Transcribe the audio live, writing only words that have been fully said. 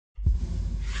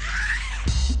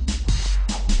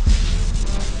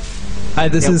Hi,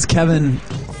 this is Kevin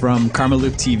from Karma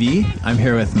Loop TV. I'm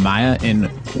here with M.I.A in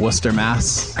Worcester,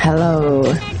 Mass.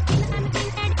 Hello.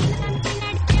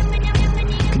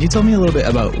 Can you tell me a little bit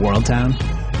about Worldtown?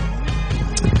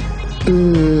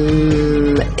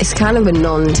 It's kind of a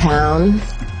non-town,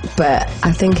 but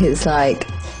I think it's like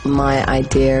my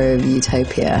idea of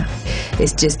utopia.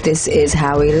 It's just, this is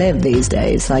how we live these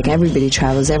days. Like, everybody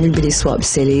travels, everybody swaps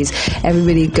cities,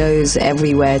 everybody goes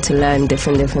everywhere to learn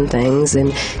different things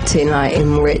and to like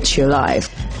enrich your life.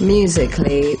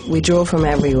 Musically, we draw from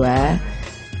everywhere.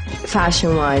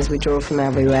 Fashion-wise, we draw from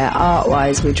everywhere.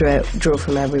 Art-wise, we draw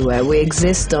from everywhere. We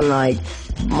exist on like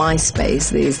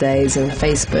MySpace these days and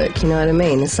Facebook, you know what I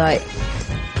mean? It's like,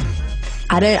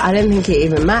 I don't think it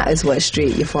even matters what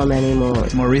street you're from anymore.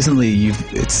 More recently,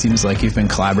 it seems like you've been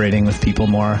collaborating with people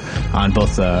more on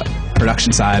both the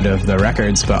production side of the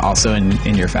records, but also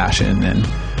in your fashion and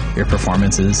your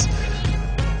performances.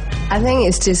 I think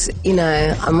it's just, you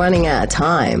know, I'm running out of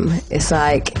time. It's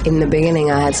like, in the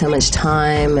beginning I had so much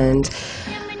time and,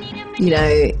 you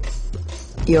know,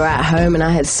 you're at home and I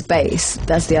had space.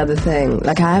 That's the other thing.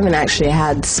 Like, I haven't actually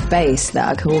had space that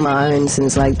I call my own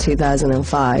since like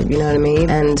 2005, you know what I mean?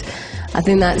 And I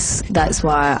think that's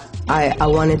why I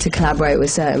wanted to collaborate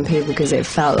with certain people, because it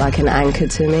felt like an anchor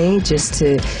to me, just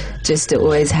to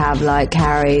always have like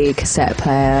Carrie, cassette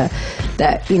player,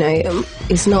 that, you know,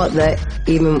 it's not that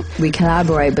even we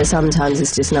collaborate, but sometimes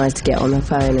it's just nice to get on the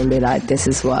phone and be like, this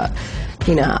is what,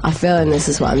 you know, I feel and this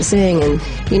is what I'm seeing. And,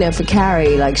 you know, for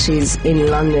Carrie, like, she's in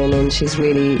London and she's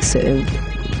really sort of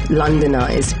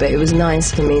Londonized, but it was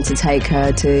nice for me to take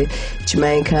her to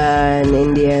Jamaica and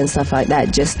India and stuff like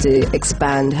that, just to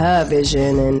expand her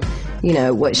vision and, you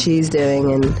know, what she's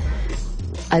doing. And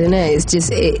I don't know, it's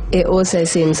just, it also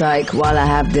seems like while I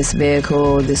have this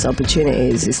vehicle, this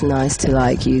opportunities, it's nice to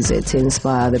like use it to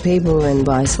inspire other people and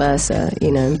vice versa,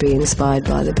 you know, and be inspired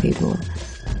by other people.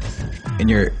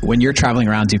 When you're traveling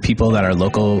around, do people that are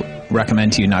local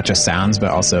recommend to you not just sounds, but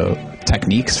also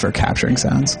techniques for capturing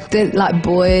sounds? Like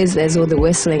Boys, there's all the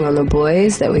whistling on the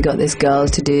Boys that we got this girl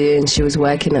to do, and she was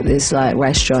working at this like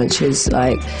restaurant. She was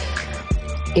like,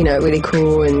 you know, really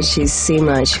cool, and she seemed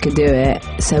like she could do it.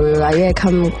 So we were like, yeah,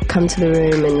 come to the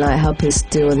room and like help us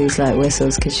do all these like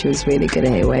whistles, because she was really good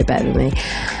at it, way better than me.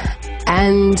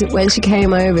 And when she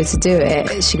came over to do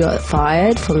it, she got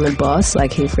fired from the boss.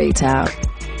 Like, he freaked out.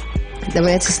 Then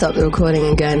we had to stop the recording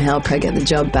and go and help her get the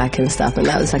job back and stuff, and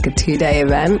that was like a 2-day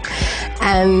event.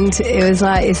 And it was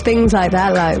like, it's things like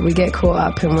that, like we get caught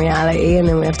up in reality and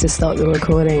then we have to stop the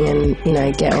recording and, you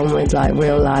know, get on with like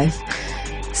real life.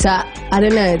 So I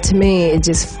don't know, to me it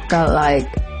just felt like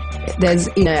there's,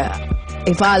 you know,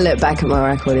 if I look back at my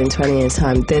record in 20 years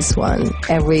time, this one,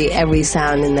 every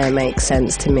sound in there makes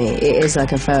sense to me. It is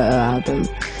like a photo album.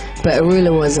 But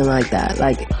Arula wasn't like that.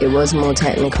 Like, it was more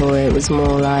technical. It was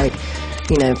more like,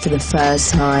 you know, for the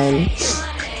first time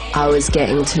I was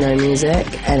getting to know music,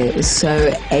 and it was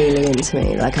so alien to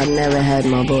me. Like, I'd never heard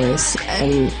my voice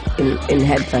in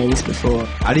headphones before.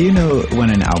 How do you know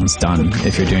when an album's done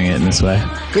if you're doing it in this way?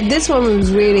 With this one, it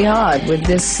was really hard. With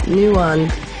this new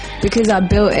one, because I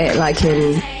built it like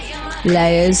in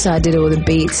layers. So I did all the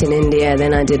beats in India,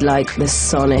 then I did like the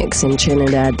sonics in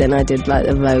Trinidad, then I did like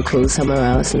the vocals somewhere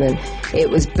else, and then it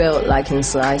was built like in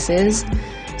slices.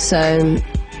 So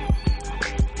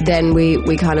then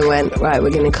we kind of went, right, we're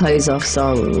going to close off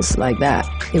songs like that.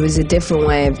 It was a different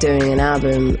way of doing an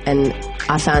album, and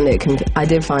I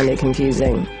did find it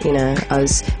confusing, you know.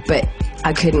 But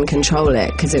I couldn't control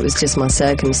it because it was just my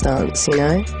circumstance, you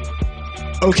know.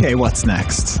 Okay, what's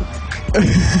next?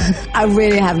 I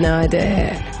really have no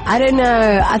idea. I don't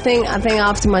know. I think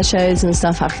after my shows and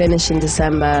stuff, I finish in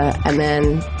December, and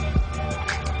then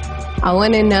I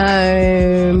want to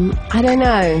know. I don't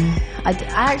know.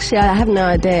 I have no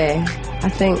idea. I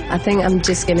think I'm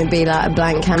just going to be like a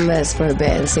blank canvas for a bit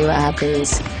and see what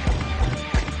happens.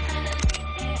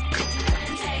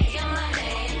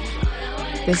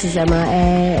 This is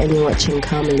M.I.A, and you're watching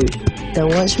Karma Loop.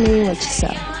 Don't watch me, watch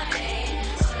yourself.